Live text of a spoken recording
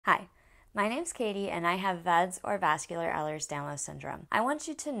My name's Katie and I have VEDS or Vascular Ehlers-Danlos Syndrome. I want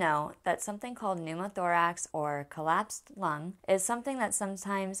you to know that something called pneumothorax or collapsed lung is something that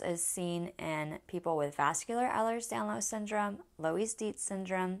sometimes is seen in people with Vascular Ehlers-Danlos Syndrome, Loeys-Dietz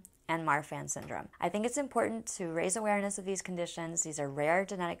syndrome, and Marfan syndrome. I think it's important to raise awareness of these conditions. These are rare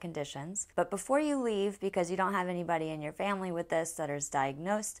genetic conditions. But before you leave, because you don't have anybody in your family with this that is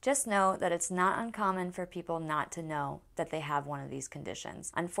diagnosed, just know that it's not uncommon for people not to know that they have one of these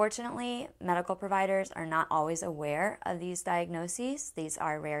conditions. Unfortunately, medical providers are not always aware of these diagnoses. These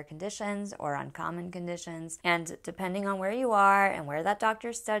are rare conditions or uncommon conditions, and depending on where you are and where that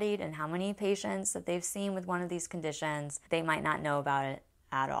doctor studied and how many patients that they've seen with one of these conditions, they might not know about it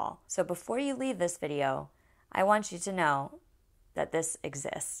at all. So before you leave this video, I want you to know that this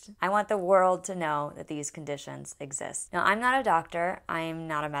exists. I want the world to know that these conditions exist. Now, I'm not a doctor. I'm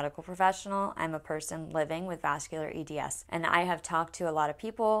not a medical professional. I'm a person living with vascular EDS, and I have talked to a lot of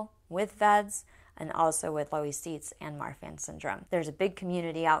people with VEDS and also with Loeys-Dietz and Marfan syndrome. There's a big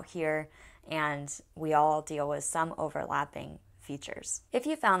community out here, and we all deal with some overlapping features. If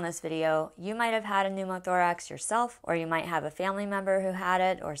you found this video, you might have had a pneumothorax yourself, or you might have a family member who had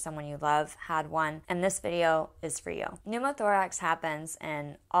it, or someone you love had one, and this video is for you. Pneumothorax happens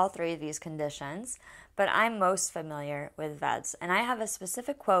in all three of these conditions, but I'm most familiar with VEDS, and I have a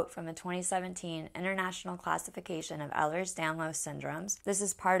specific quote from a 2017 International Classification of Ehlers-Danlos Syndromes. This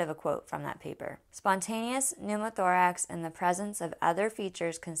is part of a quote from that paper. Spontaneous pneumothorax in the presence of other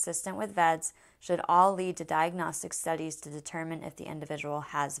features consistent with VEDS should all lead to diagnostic studies to determine if the individual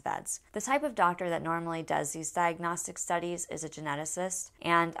has VEDS. The type of doctor that normally does these diagnostic studies is a geneticist,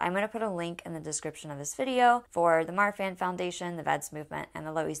 and I'm going to put a link in the description of this video for the Marfan Foundation, the VEDS Movement, and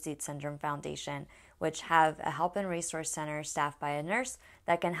the Loeys-Dietz Syndrome Foundation, which have a help and resource center staffed by a nurse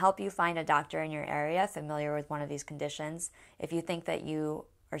that can help you find a doctor in your area familiar with one of these conditions if you think that you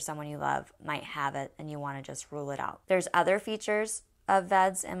or someone you love might have it and you want to just rule it out. There's other features of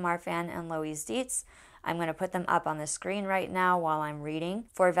VEDS and Marfan and Loeys-Dietz. I'm going to put them up on the screen right now while I'm reading.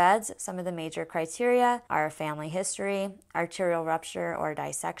 For VEDS, some of the major criteria are family history, arterial rupture or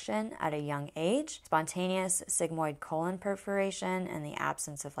dissection at a young age, spontaneous sigmoid colon perforation in the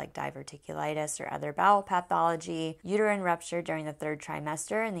absence of like diverticulitis or other bowel pathology, uterine rupture during the third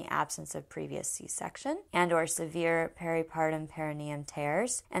trimester in the absence of previous C-section, and or severe peripartum perineum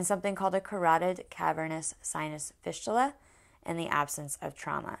tears, and something called a carotid cavernous sinus fistula in the absence of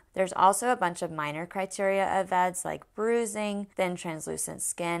trauma. There's also a bunch of minor criteria of VEDS like bruising, thin translucent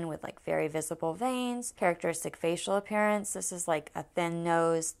skin with like very visible veins, characteristic facial appearance. This is like a thin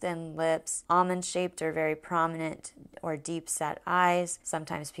nose, thin lips, almond-shaped or very prominent or deep-set eyes.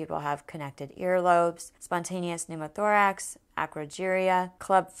 Sometimes people have connected earlobes, spontaneous pneumothorax, acrogyria,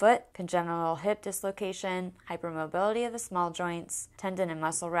 club foot, congenital hip dislocation, hypermobility of the small joints, tendon and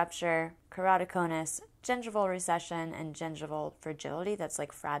muscle rupture, keratoconus, gingival recession, and gingival fragility, that's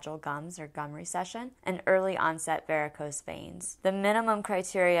like fragile gums or gum recession, and early onset varicose veins. The minimum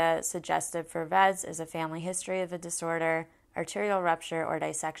criteria suggested for VEDS is a family history of a disorder, arterial rupture or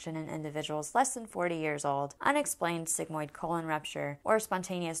dissection in individuals less than 40 years old, unexplained sigmoid colon rupture, or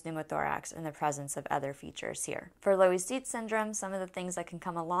spontaneous pneumothorax in the presence of other features here. For Loeys-Dietz syndrome, some of the things that can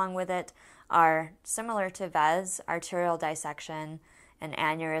come along with it are similar to VEDS, arterial dissection, and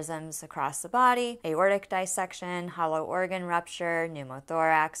aneurysms across the body, aortic dissection, hollow organ rupture,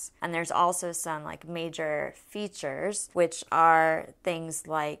 pneumothorax, and there's also some like major features, which are things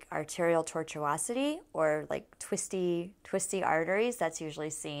like arterial tortuosity or like twisty arteries. That's usually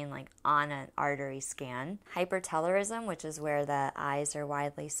seen like on an artery scan. Hypertelorism, which is where the eyes are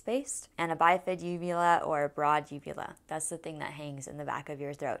widely spaced, and a bifid uvula or a broad uvula. That's the thing that hangs in the back of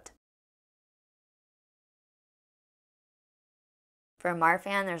your throat. For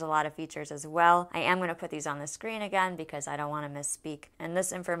Marfan, there's a lot of features as well. I am going to put these on the screen again because I don't want to misspeak. And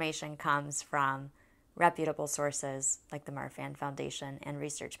this information comes from reputable sources like the Marfan Foundation and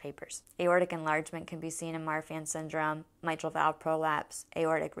research papers. Aortic enlargement can be seen in Marfan syndrome, mitral valve prolapse,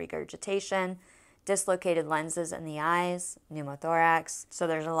 aortic regurgitation, dislocated lenses in the eyes, pneumothorax. So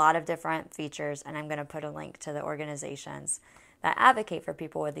there's a lot of different features, and I'm going to put a link to the organizations that advocate for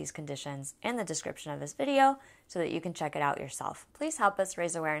people with these conditions in the description of this video so that you can check it out yourself. Please help us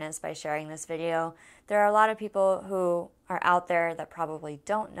raise awareness by sharing this video. There are a lot of people who are out there that probably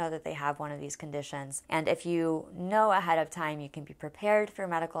don't know that they have one of these conditions, and if you know ahead of time, you can be prepared for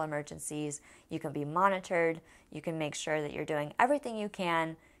medical emergencies, you can be monitored, you can make sure that you're doing everything you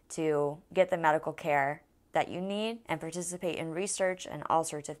can to get the medical care that you need and participate in research and all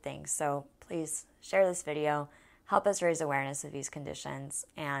sorts of things. So please share this video. Help us raise awareness of these conditions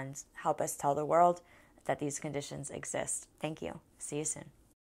and help us tell the world that these conditions exist. Thank you. See you soon.